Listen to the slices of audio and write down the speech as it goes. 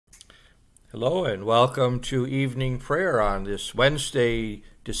Hello and welcome to evening prayer on this Wednesday,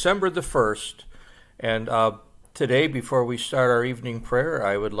 December the 1st. And today, before we start our evening prayer,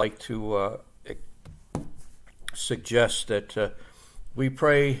 I would like to suggest that we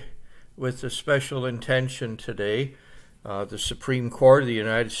pray with a special intention today. The Supreme Court of the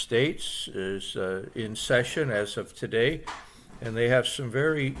United States is in session as of today, and they have some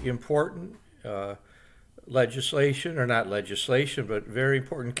very important legislation, or not legislation, but very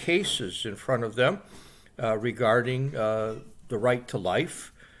important cases in front of them regarding the right to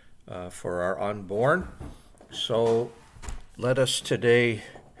life for our unborn. So let us today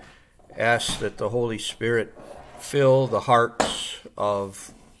ask that the Holy Spirit fill the hearts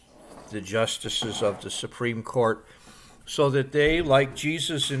of the justices of the Supreme Court so that they, like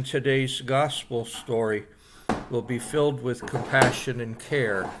Jesus in today's gospel story, will be filled with compassion and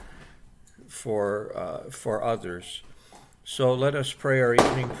care for others. So let us pray our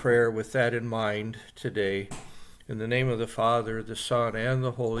evening prayer with that in mind today. In the name of the Father, the Son, and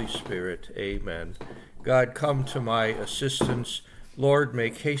the Holy Spirit. Amen. God, come to my assistance. Lord,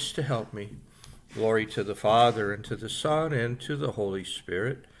 make haste to help me. Glory to the Father, and to the Son, and to the Holy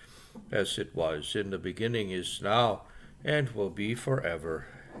Spirit, as it was in the beginning, is now, and will be forever.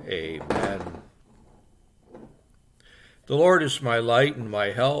 Amen. The Lord is my light and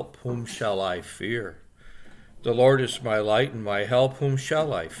my help, whom shall I fear? The Lord is my light and my help, whom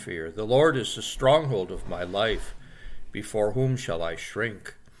shall I fear? The Lord is the stronghold of my life, before whom shall I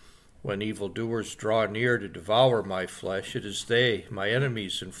shrink? When evildoers draw near to devour my flesh, it is they, my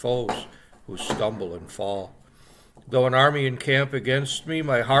enemies and foes, who stumble and fall. Though an army encamp against me,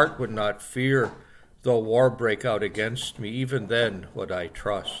 my heart would not fear. Though war break out against me, even then would I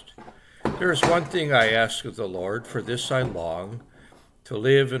trust. There is one thing I ask of the Lord, for this I long, to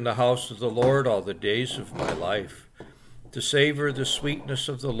live in the house of the Lord all the days of my life, to savor the sweetness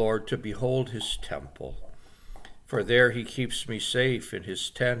of the Lord, to behold his temple. For there he keeps me safe in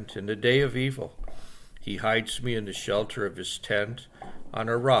his tent in the day of evil. He hides me in the shelter of his tent. On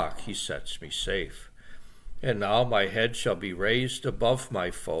a rock he sets me safe. And now my head shall be raised above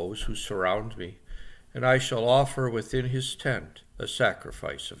my foes who surround me, and I shall offer within his tent a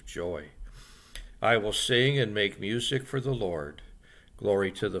sacrifice of joy. I will sing and make music for the Lord.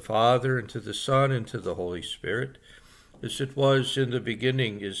 Glory to the Father, and to the Son, and to the Holy Spirit, as it was in the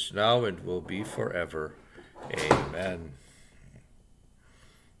beginning, is now, and will be forever. Amen.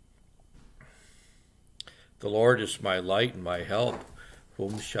 The Lord is my light and my help.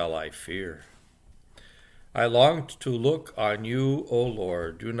 Whom shall I fear? I long to look on you, O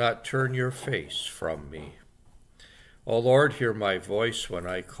Lord. Do not turn your face from me. O Lord, hear my voice when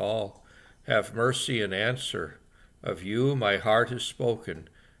I call. Have mercy and answer. Of you my heart has spoken.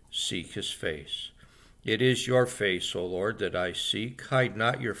 Seek his face. It is your face, O Lord, that I seek. Hide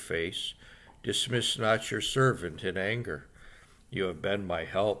not your face. Dismiss not your servant in anger. You have been my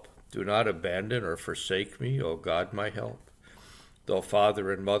help. Do not abandon or forsake me, O God, my help. Though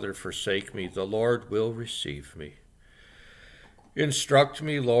father and mother forsake me, the Lord will receive me. Instruct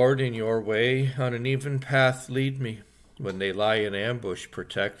me, Lord, in your way. On an even path lead me. When they lie in ambush,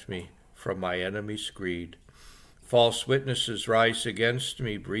 protect me from my enemy's greed. False witnesses rise against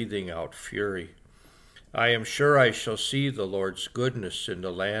me, breathing out fury. I am sure I shall see the Lord's goodness in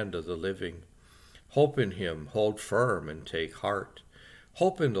the land of the living. Hope in him, hold firm, and take heart.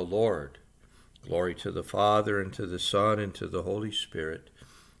 Hope in the Lord. Glory to the Father, and to the Son, and to the Holy Spirit,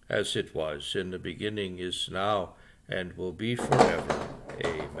 as it was in the beginning, is now, and will be forever.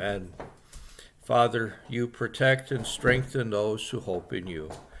 Amen. Father, you protect and strengthen those who hope in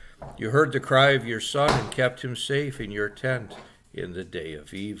you. You heard the cry of your Son and kept him safe in your tent in the day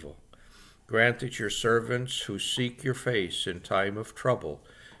of evil. Grant that your servants who seek your face in time of trouble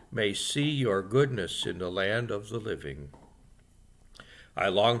may see your goodness in the land of the living. I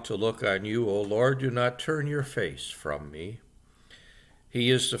long to look on you, O Lord. Do not turn your face from me.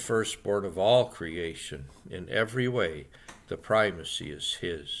 He is the firstborn of all creation. In every way, the primacy is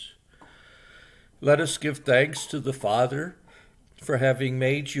his. Let us give thanks to the Father for having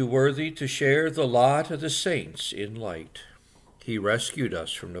made you worthy to share the lot of the saints in light. He rescued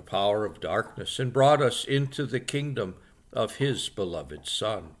us from the power of darkness and brought us into the kingdom of his beloved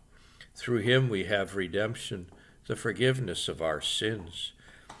Son. Through him we have redemption, the forgiveness of our sins.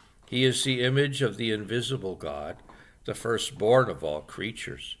 He is the image of the invisible God, the firstborn of all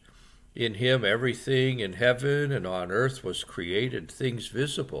creatures. In him everything in heaven and on earth was created, things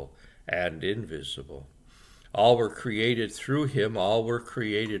visible and invisible. All were created through him, all were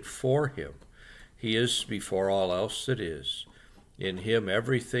created for him. He is before all else that is. In him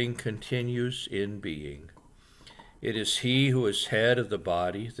everything continues in being. It is he who is head of the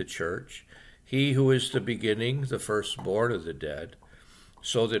body, the church, he who is the beginning, the firstborn of the dead,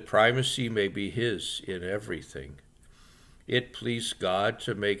 so that primacy may be his in everything. It pleased God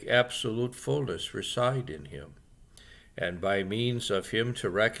to make absolute fullness reside in him, and by means of him to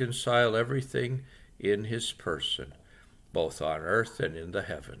reconcile everything in his person, both on earth and in the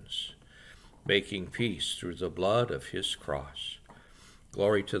heavens, making peace through the blood of his cross.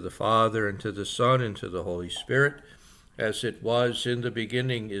 Glory to the Father, and to the Son, and to the Holy Spirit, as it was in the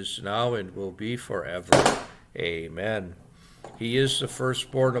beginning, is now, and will be forever. Amen. He is the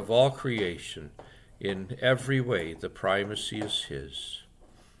firstborn of all creation. In every way, the primacy is his.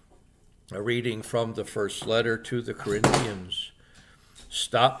 A reading from the first letter to the Corinthians.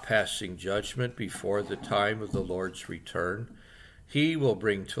 Stop passing judgment before the time of the Lord's return. He will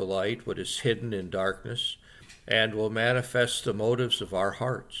bring to light what is hidden in darkness, and will manifest the motives of our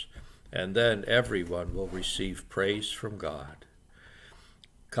hearts, and then everyone will receive praise from God.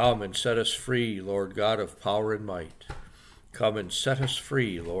 Come and set us free, Lord God of power and might. Come and set us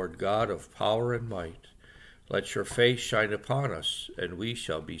free, Lord God of power and might. Let your face shine upon us, and we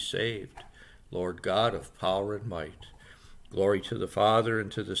shall be saved, Lord God of power and might. Glory to the Father,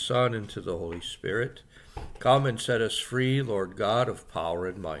 and to the Son, and to the Holy Spirit. Come and set us free, Lord God of power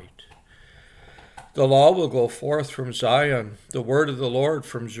and might. The law will go forth from Zion, the word of the Lord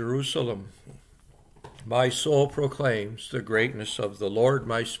from Jerusalem. My soul proclaims the greatness of the Lord.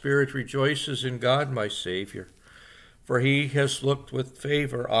 My spirit rejoices in God my Savior, for he has looked with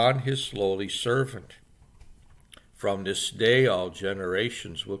favor on his lowly servant. From this day all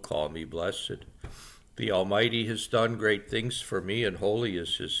generations will call me blessed. The Almighty has done great things for me, and holy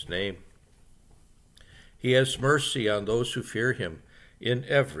is his name. He has mercy on those who fear him in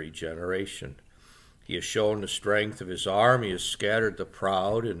every generation. He has shown the strength of his arm. He has scattered the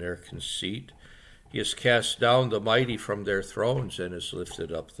proud in their conceit. He has cast down the mighty from their thrones and has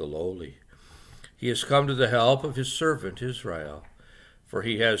lifted up the lowly. He has come to the help of his servant Israel, for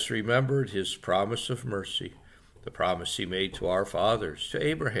he has remembered his promise of mercy, the promise he made to our fathers, to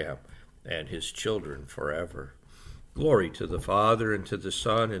Abraham and his children forever. Glory to the Father, and to the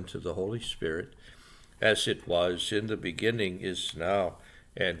Son, and to the Holy Spirit, as it was in the beginning, is now,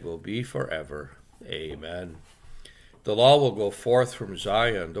 and will be forever. Amen. The law will go forth from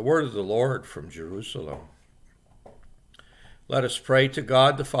Zion, the word of the Lord from Jerusalem. Let us pray to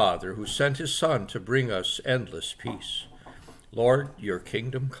God the Father, who sent his Son to bring us endless peace. Lord, your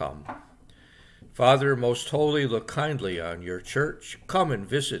kingdom come. Father, most holy, look kindly on your church. Come and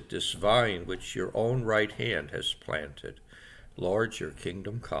visit this vine which your own right hand has planted. Lord, your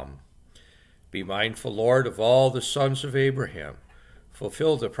kingdom come. Be mindful, Lord, of all the sons of Abraham.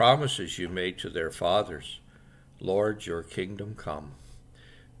 Fulfill the promises you made to their fathers. Lord, your kingdom come.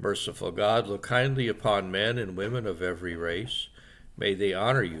 Merciful God, look kindly upon men and women of every race. May they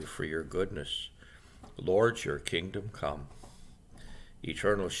honor you for your goodness. Lord, your kingdom come.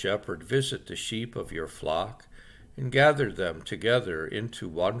 Eternal Shepherd, visit the sheep of your flock and gather them together into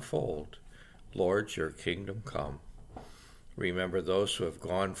one fold. Lord, your kingdom come. Remember those who have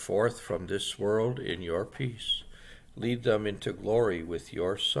gone forth from this world in your peace. Lead them into glory with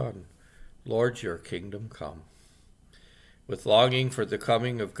your Son. Lord, your kingdom come. With longing for the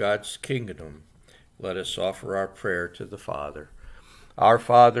coming of God's kingdom, let us offer our prayer to the Father. Our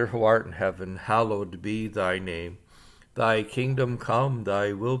Father, who art in heaven, hallowed be thy name. Thy kingdom come,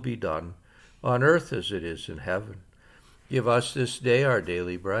 thy will be done, on earth as it is in heaven. Give us this day our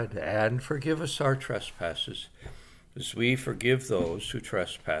daily bread, and forgive us our trespasses, as we forgive those who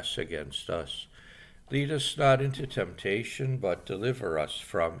trespass against us. Lead us not into temptation, but deliver us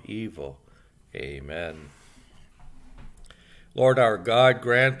from evil. Amen. Lord our God,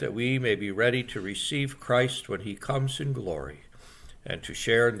 grant that we may be ready to receive Christ when he comes in glory, and to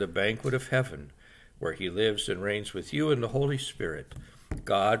share in the banquet of heaven, where he lives and reigns with you in the Holy Spirit,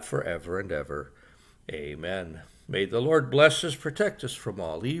 God forever and ever. Amen. May the Lord bless us, protect us from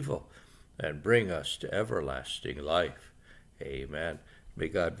all evil, and bring us to everlasting life. Amen. May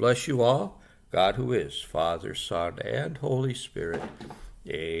God bless you all, God who is Father, Son, and Holy Spirit.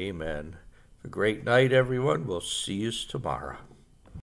 Amen. A great night, everyone. We'll see you tomorrow.